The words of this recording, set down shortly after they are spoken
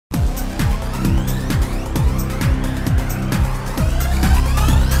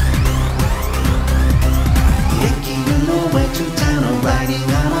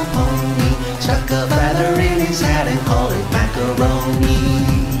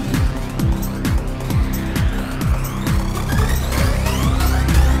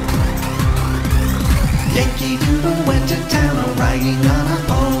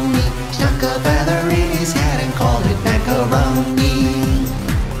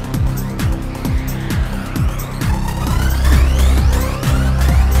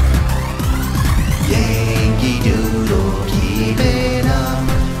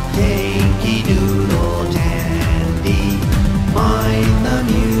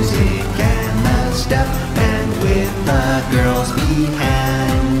the girls be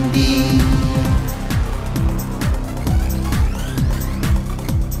handy.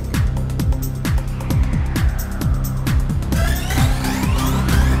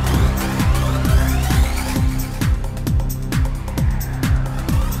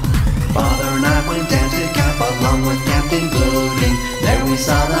 Father and I went down to camp along with Captain Gooding. There we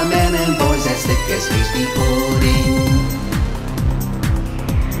saw the men and boys as thick as hasty pudding.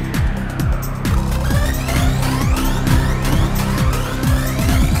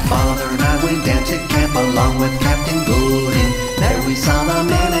 Father and I went down to camp along with Captain Gooding. There we saw the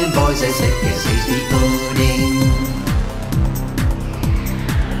men and boys as thick as hasty pudding.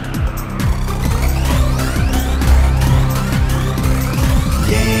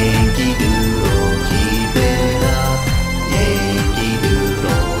 Yankee Doodle, keep it up. Yankee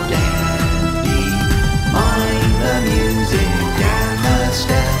Doodle dandy. Mind the music and the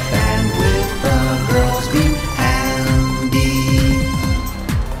step, and with the girls be handy.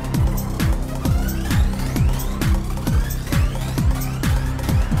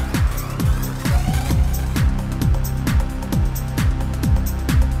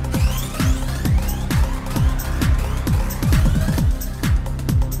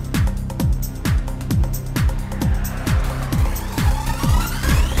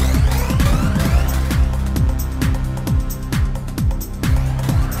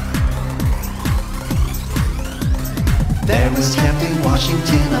 There was Captain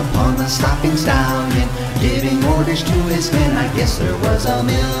Washington upon the stopping stallion, giving orders to his men. I guess there was a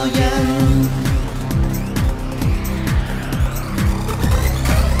million.